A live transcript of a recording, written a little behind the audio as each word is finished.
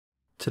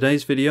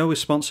Today's video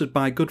is sponsored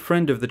by a good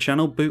friend of the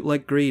channel,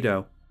 Bootleg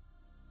Greedo.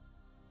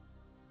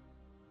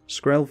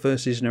 Skrelv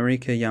versus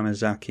Narika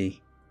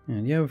Yamazaki.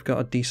 And yeah, we've got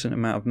a decent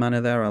amount of mana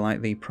there. I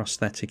like the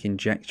prosthetic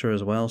injector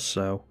as well,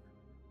 so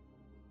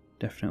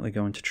definitely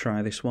going to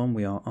try this one.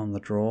 We are on the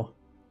draw.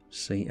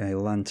 See a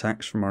land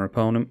tax from our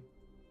opponent.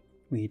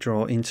 We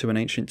draw into an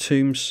Ancient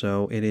Tomb,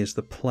 so it is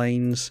the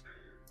Plains.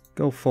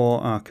 Go for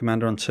our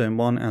commander on turn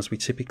 1, as we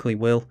typically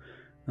will,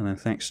 and then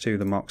thanks to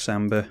the Mox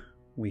Amber,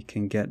 we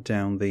can get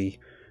down the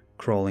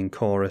Crawling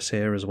Chorus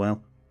here as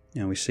well.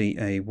 And we see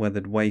a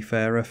Weathered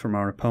Wayfarer from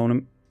our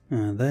opponent.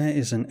 There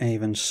is an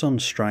Aven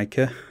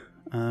Sunstriker.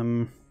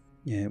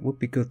 Yeah, it would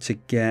be good to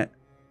get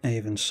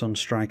Aven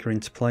Sunstriker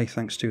into play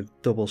thanks to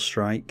double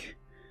strike.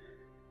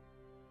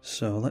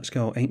 So let's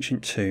go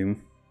Ancient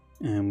Tomb,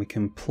 and we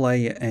can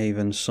play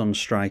Aven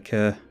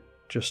Sunstriker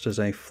just as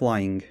a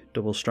flying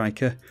double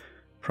striker.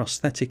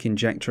 Prosthetic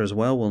Injector as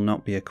well will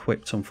not be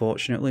equipped,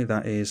 unfortunately.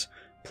 That is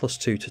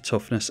 +2 to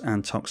toughness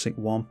and Toxic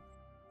 1.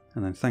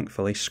 And then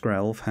thankfully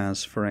Skrelv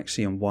has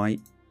Phyrexian White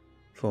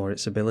for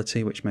its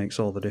ability, which makes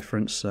all the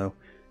difference. So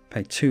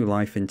pay 2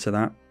 life into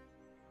that.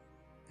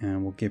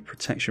 And we'll give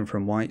protection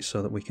from white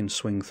so that we can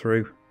swing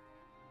through.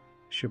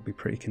 Should be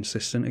pretty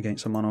consistent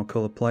against a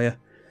monocolor player.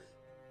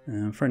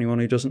 For anyone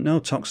who doesn't know,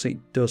 Toxic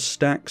does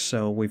stack,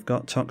 so we've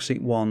got Toxic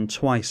 1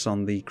 twice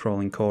on the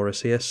Crawling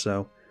Chorus here,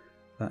 so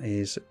that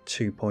is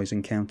 2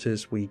 poison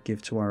counters we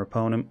give to our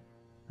opponent.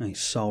 A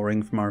Sol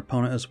Ring from our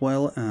opponent as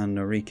well, and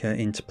Narika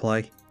into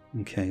play.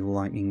 Okay,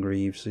 Lightning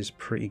Greaves is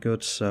pretty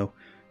good, so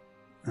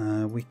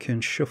we can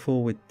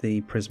shuffle with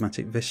the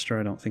Prismatic Vista.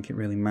 I don't think it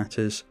really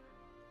matters.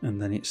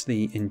 And then it's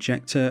the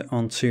Injector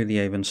onto the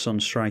Aven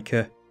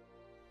Sunstriker.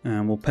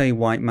 And we'll pay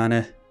white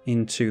mana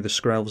into the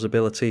Skrelv's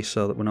ability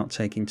so that we're not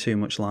taking too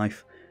much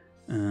life.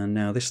 And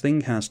now this thing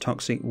has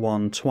Toxic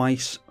 1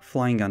 twice,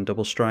 Flying and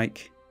Double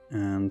Strike,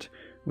 and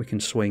we can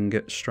swing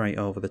straight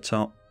over the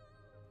top.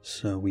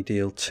 So we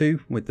deal 2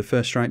 with the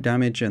first strike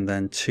damage and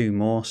then 2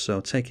 more, so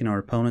taking our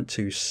opponent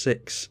to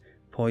 6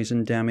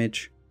 poison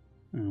damage.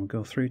 And we'll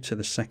go through to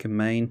the second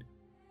main.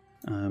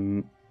 Yeah,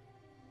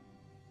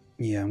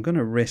 I'm going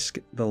to risk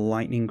the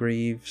Lightning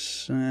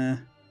Greaves.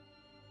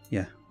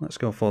 Yeah, let's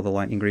go for the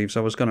Lightning Greaves.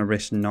 I was going to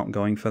risk not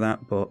going for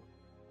that, but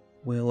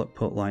we'll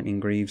put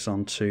Lightning Greaves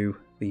onto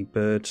the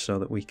bird so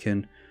that we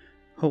can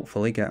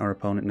hopefully get our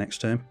opponent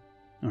next turn.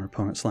 Our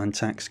opponent's land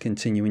tax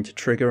continuing to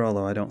trigger,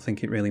 although I don't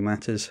think it really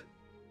matters.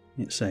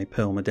 It's a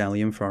Pearl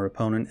Medallion for our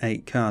opponent,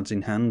 8 cards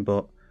in hand,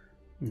 but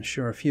I'm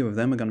sure a few of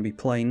them are going to be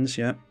plains,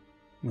 yeah.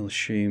 We'll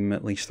assume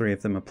at least 3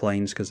 of them are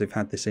plains because they've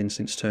had this in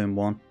since turn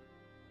 1.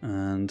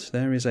 And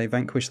there is a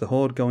Vanquish the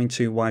Horde going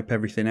to wipe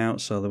everything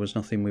out, so there was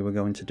nothing we were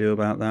going to do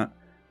about that.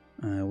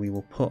 We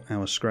will put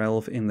our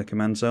Skrelv in the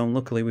command zone.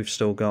 Luckily we've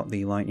still got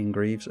the Lightning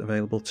Greaves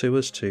available to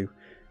us to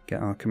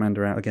get our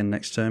commander out again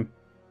next turn.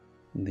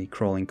 The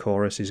Crawling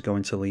Chorus is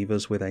going to leave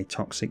us with a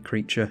toxic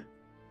creature,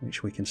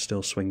 which we can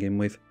still swing in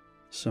with.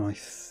 So I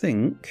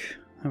think,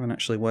 I haven't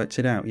actually worked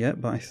it out yet,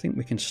 but I think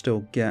we can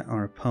still get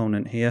our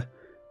opponent here,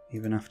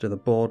 even after the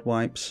board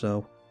wipe.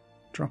 So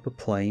drop a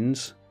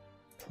Plains,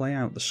 play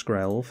out the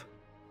Skrelv,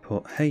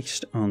 put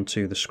haste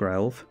onto the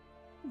Skrelv,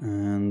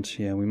 and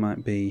yeah, we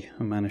might be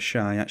a mana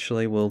shy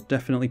actually. We'll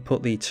definitely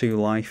put the 2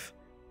 life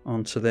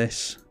onto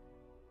this,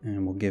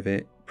 and we'll give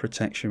it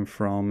protection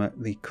from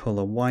the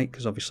colour white,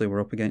 because obviously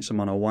we're up against a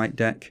mono white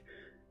deck.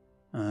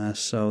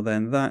 So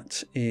then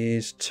that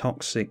is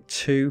Toxic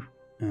 2,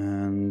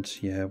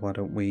 and yeah, why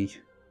don't we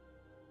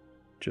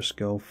just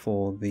go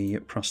for the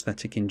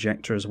Prosthetic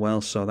Injector as well,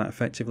 so that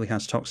effectively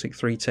has Toxic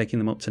 3, taking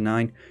them up to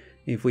 9.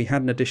 If we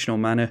had an additional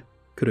mana,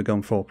 could have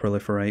gone for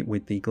Proliferate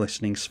with the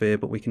Glistening Sphere,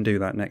 but we can do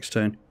that next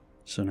turn.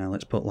 So now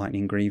let's put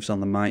Lightning Greaves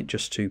on the Mite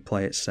just to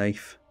play it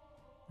safe.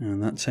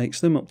 And that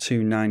takes them up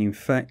to 9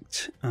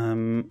 Infect.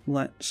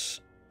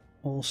 Let's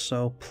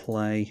also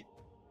play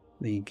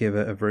the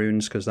Giver of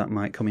Runes, because that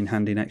might come in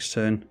handy next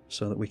turn,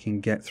 so that we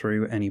can get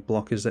through any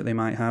blockers that they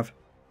might have.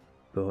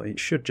 But it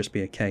should just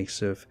be a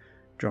case of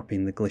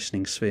dropping the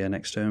Glistening Sphere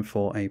next turn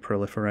for a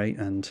Proliferate,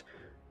 and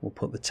we'll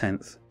put the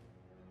 10th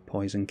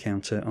poison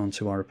counter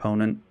onto our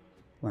opponent.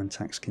 Land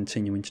tax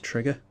continuing to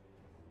trigger.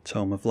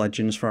 Tome of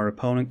Legends for our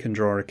opponent, can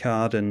draw a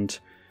card and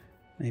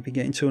maybe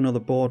get into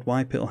another board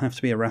wipe. It'll have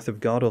to be a Wrath of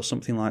God or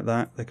something like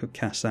that. They could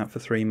cast that for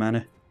 3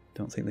 mana.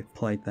 Don't think they've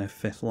played their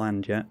 5th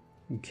land yet.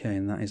 Okay,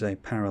 and that is a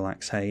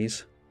Parallax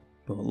Haze.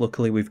 But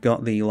luckily we've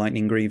got the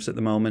Lightning Greaves at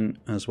the moment,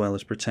 as well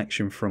as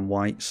protection from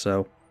white,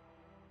 so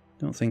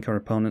don't think our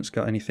opponent's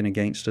got anything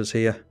against us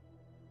here.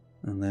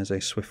 And there's a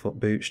Swiftfoot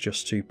Boots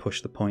just to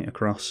push the point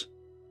across.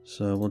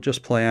 So we'll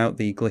just play out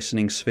the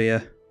Glistening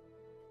Sphere,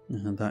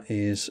 and that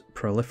is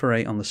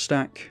Proliferate on the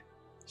stack.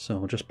 So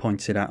we'll just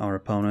point it at our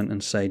opponent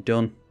and say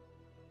done.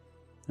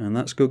 And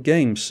that's good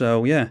game.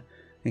 So yeah,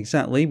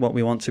 exactly what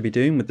we want to be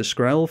doing with the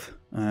Skrelv.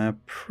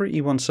 Pretty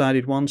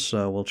one-sided one,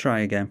 so we'll try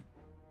again.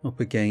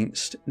 Up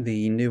against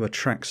the new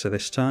Atraxa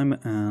this time,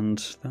 and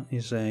that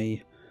is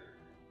a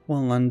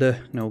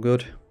 1-lander, no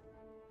good.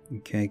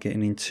 Okay,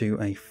 getting into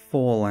a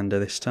 4-lander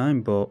this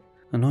time, but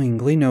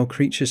Annoyingly, no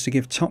creatures to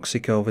give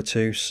Toxic over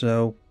to,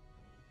 so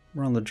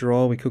we're on the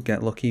draw. We could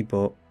get lucky,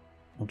 but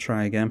we'll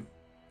try again.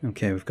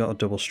 Okay, we've got a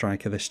double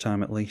striker this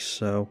time at least,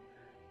 so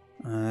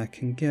I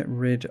can get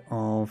rid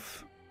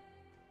of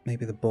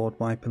maybe the Board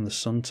Wipe and the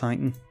Sun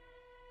Titan.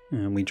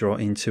 And we draw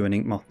into an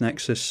Inkmoth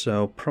Nexus,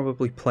 so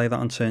probably play that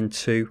on turn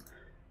 2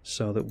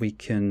 so that we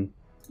can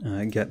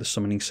get the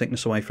Summoning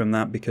Sickness away from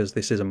that, because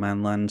this is a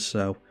man land,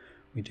 so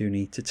we do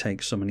need to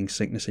take Summoning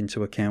Sickness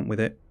into account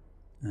with it.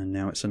 And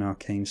now it's an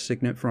Arcane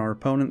Signet for our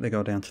opponent. They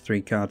go down to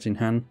 3 cards in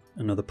hand.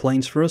 Another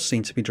Plains for us.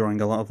 Seem to be drawing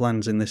a lot of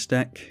lands in this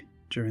deck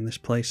during this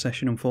play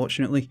session,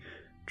 unfortunately.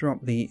 Drop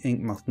the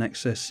Inkmoth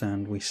Nexus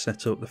and we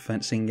set up the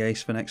Fencing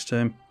Ace for next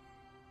turn.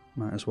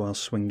 Might as well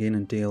swing in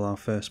and deal our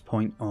first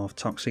point of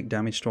toxic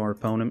damage to our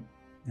opponent.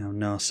 Now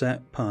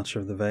Narset, Parter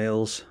of the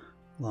Veils,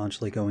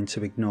 largely going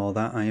to ignore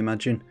that, I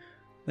imagine.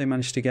 They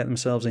managed to get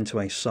themselves into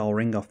a Sol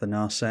Ring off the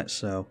Narset,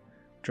 so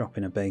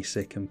dropping a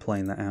basic and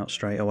playing that out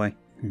straight away.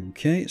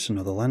 Okay, it's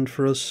another land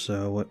for us,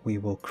 so we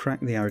will crack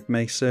the Arid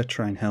Mesa,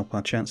 try and help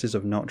our chances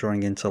of not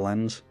drawing into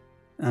lands.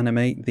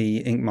 Animate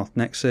the Inkmoth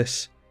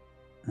Nexus,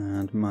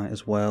 and might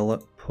as well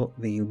put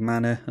the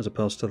mana, as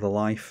opposed to the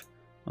life,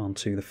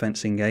 onto the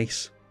Fencing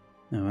Ace.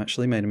 No,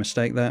 actually made a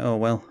mistake there. Oh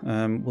well,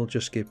 we'll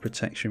just give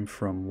protection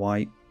from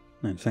white.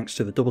 And thanks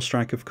to the double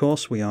strike, of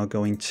course, we are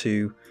going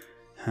to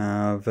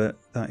have,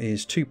 that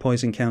is 2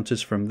 poison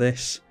counters from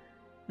this,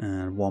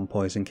 and 1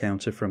 poison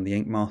counter from the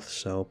Inkmoth,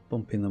 so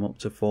bumping them up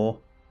to 4.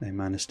 They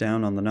minus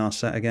down on the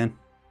Narset again,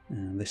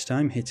 and this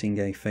time hitting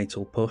a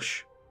Fatal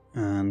Push,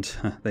 and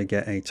they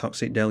get a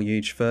Toxic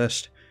Deluge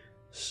first,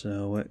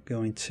 so we're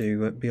going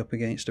to be up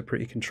against a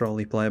pretty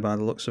control-y player by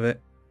the looks of it.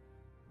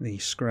 The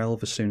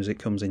Skrelv, as soon as it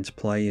comes into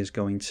play, is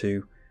going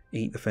to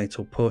eat the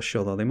Fatal Push,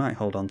 although they might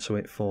hold on to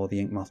it for the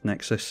Inkmoth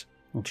Nexus.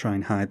 We'll try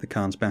and hide the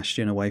Karn's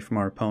Bastion away from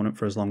our opponent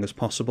for as long as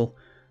possible.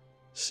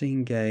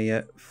 Seeing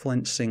a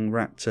Flensing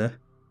Raptor,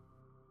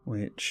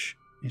 which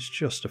is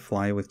just a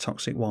flyer with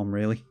Toxic Wand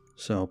really.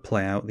 So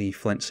play out the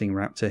Flensing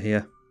Raptor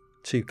here.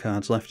 2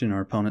 cards left in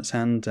our opponent's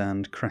hand,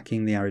 and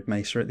cracking the Arid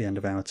Mesa at the end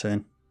of our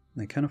turn.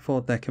 They can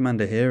afford their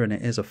commander here, and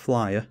it is a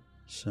flyer.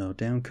 So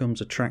down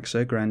comes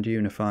Atraxa, Grand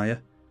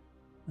Unifier.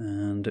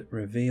 And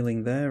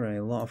revealing there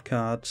a lot of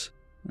cards.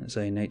 There's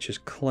a Nature's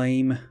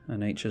Claim, a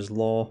Nature's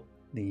Law,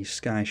 the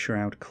Sky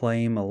Shroud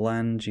Claim, a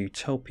land,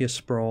 Utopia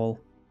Sprawl,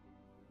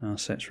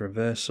 Narset's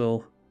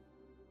Reversal,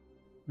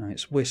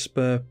 Night's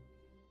Whisper,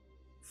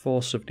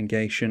 Force of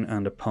Negation,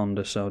 and a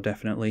Ponder, so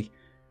definitely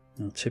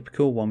a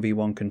typical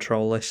 1v1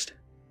 control list.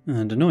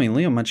 And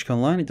annoyingly, on Magic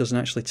Online, it doesn't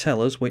actually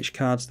tell us which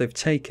cards they've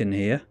taken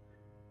here.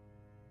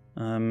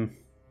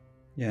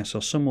 Yeah, so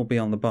some will be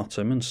on the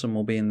bottom and some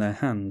will be in their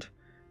hand.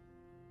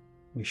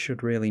 We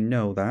should really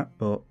know that,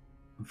 but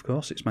of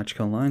course it's Magic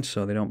Online,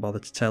 so they don't bother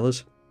to tell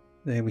us.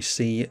 There we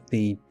see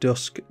the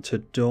Dusk to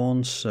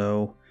Dawn,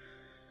 so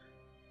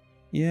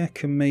yeah,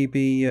 can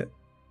maybe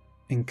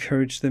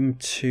encourage them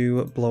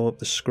to blow up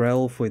the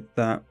Skrelv with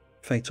that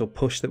Fatal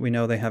Push that we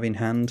know they have in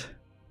hand,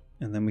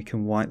 and then we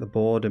can wipe the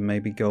board and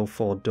maybe go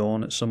for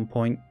Dawn at some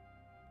point.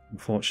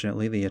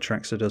 Unfortunately, the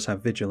Atraxa does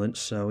have Vigilance,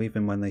 so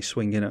even when they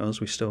swing in at us,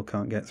 we still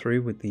can't get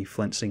through with the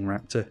Flensing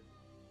Raptor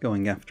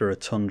going after a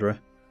Tundra.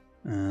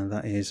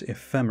 That is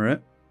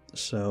Ephemerate,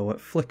 so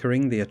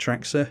flickering the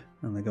Atraxa,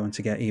 and they're going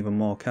to get even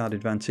more card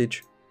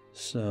advantage.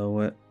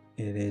 So it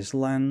is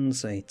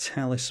lands, a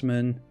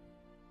Talisman,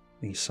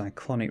 the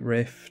Cyclonic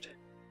Rift,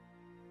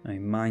 a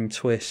Mind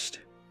Twist,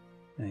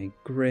 a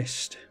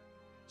Grist,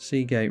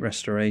 Seagate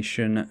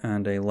Restoration,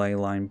 and a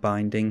Leyline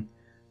Binding.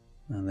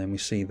 And then we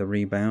see the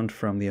rebound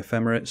from the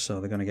Ephemerate, so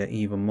they're going to get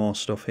even more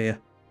stuff here.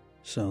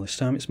 So this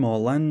time it's more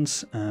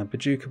lands,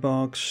 Bojuka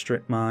Bog,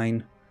 Strip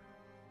Mine,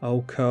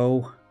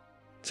 Oko,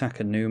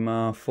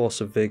 Takanuma, Force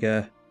of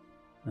Vigor,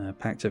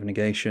 Pact of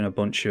Negation, a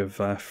bunch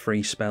of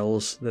free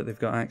spells that they've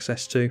got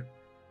access to.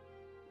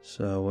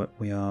 So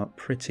we are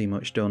pretty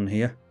much done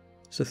here.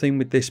 So the thing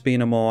with this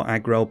being a more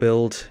aggro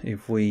build,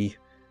 if we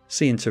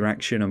see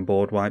interaction and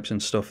board wipes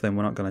and stuff, then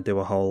we're not going to do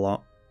a whole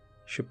lot.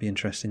 Should be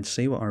interesting to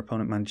see what our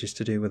opponent manages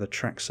to do with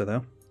Atraxa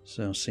though.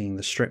 So seeing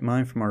the Strip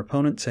Mine from our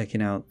opponent,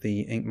 taking out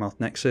the Inkmoth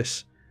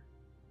Nexus.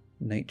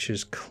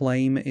 Nature's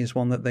Claim is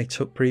one that they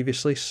took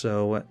previously,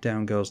 so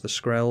down goes the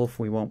Skrelv.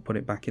 We won't put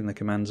it back in the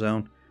command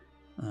zone.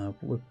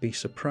 Would be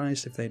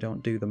surprised if they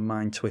don't do the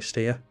Mind Twist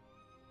here.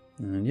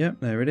 And yep,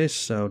 there it is,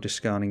 so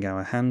discarding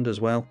our hand as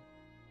well.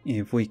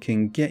 If we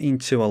can get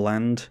into a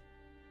land,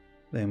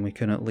 then we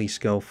can at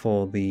least go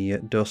for the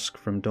Dusk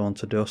from Dawn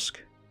to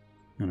Dusk.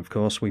 And of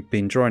course we've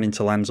been drawing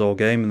into lands all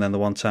game, and then the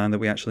one time that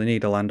we actually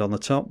need a land on the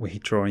top, we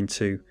draw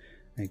into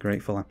a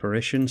Grateful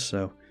Apparition,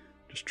 so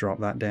just drop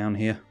that down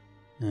here.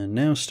 And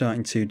now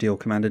starting to deal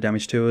commander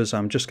damage to us.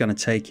 I'm just going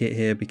to take it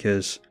here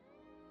because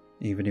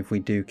even if we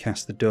do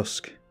cast the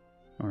Dusk,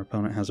 our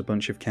opponent has a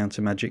bunch of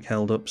counter magic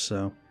held up,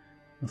 so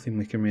nothing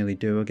we can really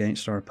do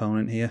against our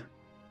opponent here.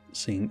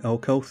 Seeing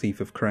Oko,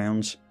 Thief of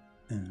Crowns,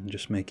 and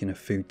just making a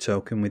food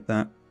token with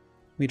that.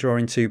 We draw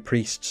into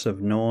Priests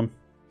of Norn,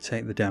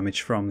 take the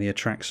damage from the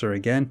Atraxa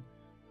again,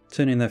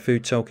 turning their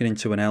food token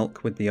into an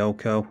Elk with the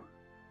Oko,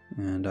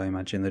 And I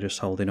imagine they're just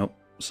holding up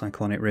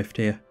Cyclonic Rift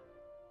here.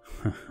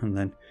 And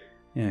then,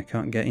 yeah,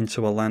 can't get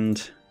into a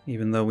land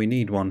even though we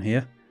need one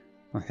here.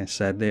 Like I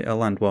said, a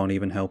land won't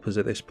even help us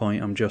at this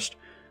point. I'm just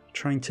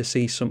trying to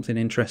see something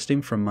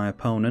interesting from my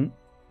opponent,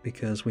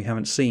 because we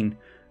haven't seen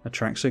a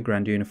Traxxas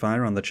Grand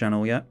Unifier on the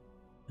channel yet.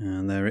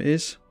 And there it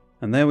is.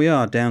 And there we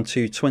are, down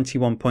to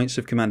 21 points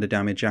of commander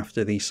damage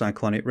after the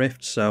Cyclonic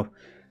Rift. So,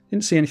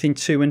 didn't see anything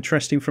too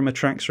interesting from a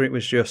Traxxas. It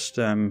was just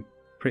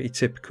pretty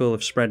typical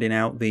of spreading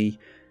out the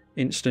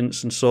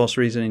instants and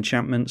sorceries and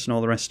enchantments and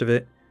all the rest of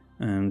it,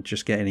 and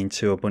just getting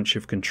into a bunch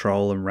of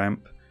control and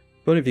ramp.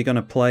 But if you're going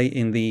to play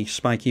in the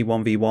spiky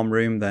 1v1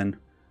 room, then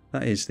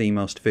that is the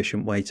most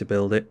efficient way to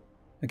build it.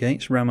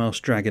 Against Ramos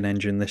Dragon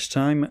Engine this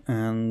time,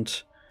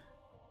 and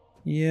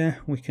yeah,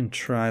 we can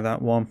try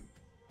that one.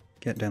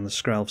 Get down the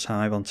Skrelv's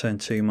Hive on turn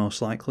 2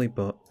 most likely,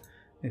 but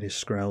it is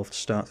Skrelv to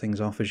start things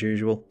off as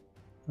usual.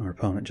 Our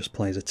opponent just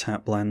plays a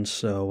tap land,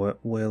 so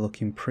we're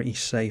looking pretty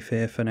safe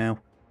here for now.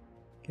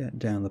 Get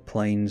down the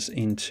plains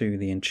into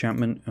the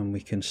enchantment and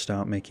we can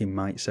start making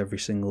mites every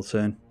single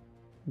turn.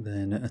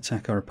 Then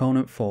attack our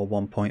opponent for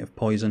 1 point of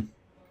poison.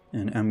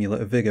 An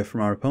Amulet of Vigour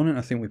from our opponent.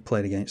 I think we've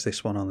played against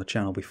this one on the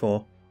channel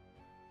before.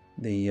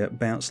 The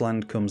bounce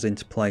land comes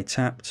into play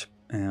tapped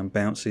and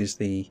bounces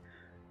the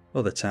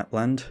other tap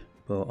land,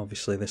 but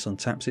obviously this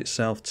untaps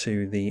itself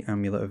to the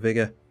Amulet of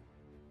Vigour.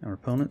 Our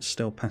opponent's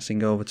still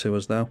passing over to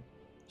us though,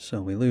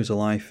 so we lose a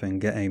life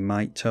and get a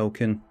Mite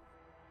token.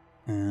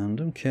 And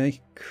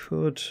okay,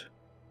 could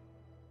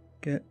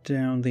get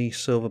down the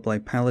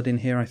Silverblade Paladin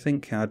here. I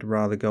think I'd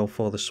rather go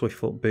for the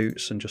Swiftfoot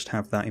Boots and just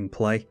have that in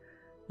play,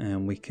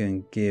 and we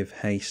can give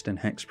haste and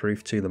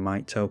hexproof to the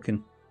Mite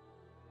token.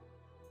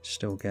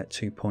 Still get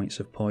 2 points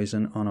of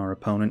poison on our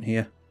opponent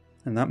here.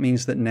 And that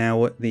means that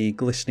now the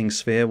Glistening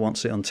Sphere,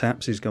 once it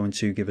untaps, is going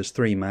to give us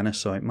 3 mana,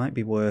 so it might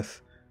be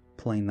worth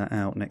playing that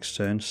out next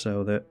turn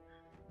so that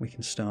we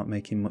can start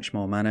making much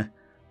more mana.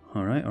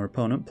 Alright, our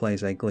opponent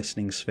plays a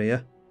Glistening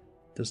Sphere.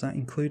 Does that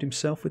include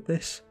himself with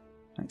this?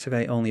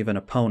 Activate only if an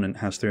opponent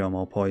has 3 or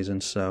more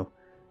poisons, so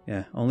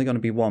yeah, only going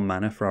to be 1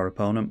 mana for our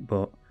opponent,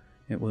 but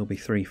it will be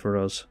 3 for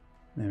us.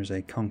 There's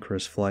a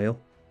Conqueror's Flail.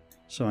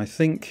 So I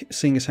think,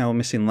 seeing as how we're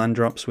missing land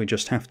drops, we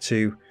just have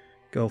to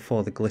go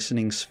for the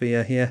Glistening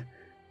Sphere here.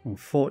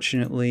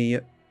 Unfortunately,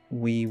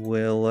 we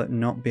will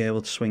not be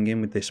able to swing in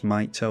with this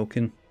Mite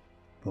token,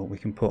 but we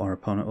can put our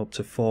opponent up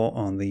to 4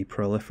 on the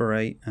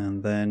Proliferate,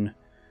 and then,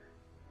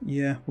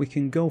 yeah, we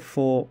can go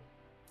for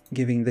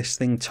giving this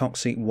thing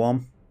Toxic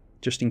 1,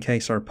 just in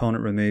case our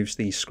opponent removes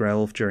the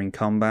Skrelv during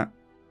combat.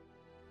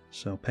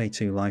 So pay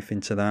 2 life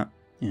into that,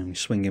 and we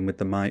swing in with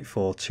the Mite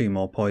for 2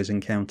 more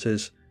poison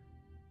counters.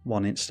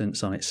 1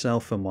 instance on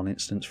itself and 1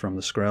 instance from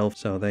the Skrelv,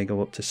 so they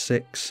go up to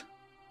 6.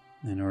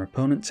 Then our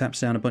opponent taps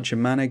down a bunch of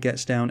mana,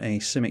 gets down a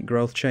Simic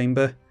Growth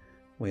Chamber,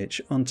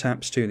 which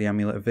untaps to the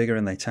Amulet of Vigour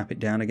and they tap it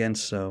down again,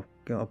 so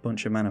got a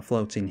bunch of mana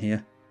floating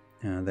here.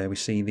 There we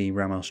see the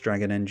Ramos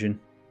Dragon Engine.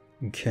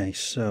 Okay,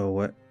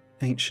 so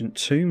Ancient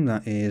Tomb,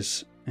 that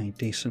is a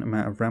decent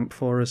amount of ramp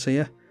for us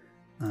here.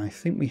 I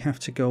think we have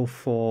to go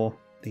for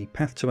the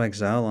Path to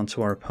Exile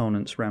onto our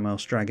opponent's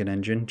Ramos Dragon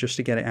Engine, just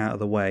to get it out of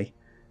the way.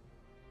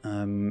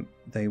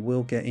 They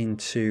will get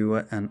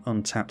into an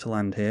untapped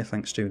land here,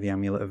 thanks to the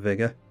Amulet of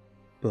Vigour.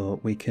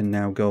 But we can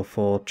now go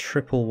for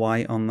triple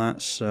white on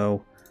that,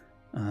 so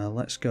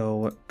let's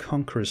go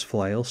Conqueror's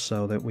Flail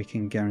so that we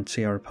can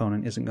guarantee our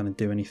opponent isn't going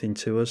to do anything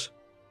to us.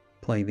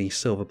 Play the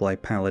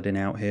Silverblade Paladin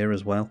out here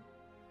as well.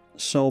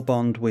 Soul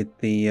Bond with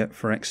the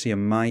Phyrexian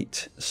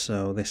Mite,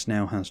 so this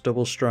now has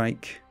double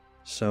strike.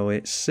 So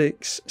it's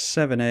 6,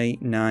 7,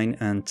 8, 9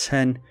 and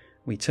 10.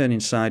 We turn in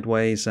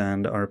sideways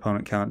and our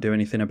opponent can't do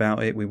anything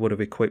about it. We would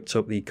have equipped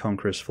up the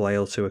Conqueror's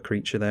Flail to a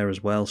creature there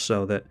as well,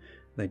 so that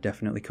they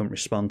definitely couldn't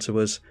respond to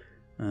us.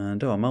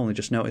 And oh, I'm only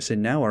just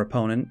noticing now our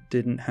opponent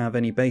didn't have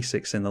any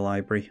basics in the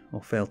library,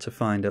 or failed to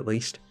find at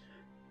least.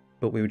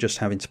 But we were just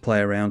having to play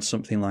around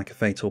something like a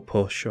Fatal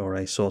Push or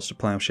a Swords to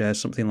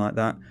Plowshares, something like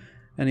that.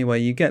 Anyway,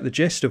 you get the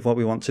gist of what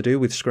we want to do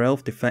with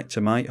Skrelv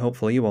Defector Mite.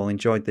 Hopefully you all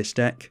enjoyed this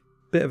deck.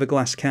 Bit of a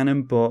glass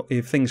cannon, but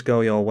if things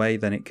go your way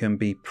then it can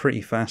be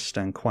pretty fast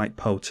and quite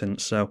potent.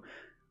 So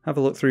have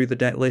a look through the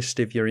deck list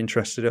if you're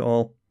interested at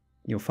all.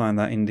 You'll find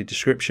that in the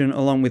description,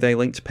 along with a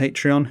link to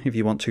Patreon if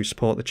you want to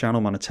support the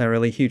channel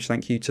monetarily. Huge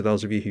thank you to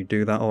those of you who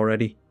do that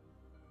already.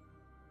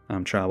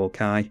 I'm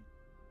tribalkai.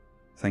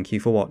 Thank you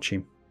for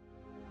watching.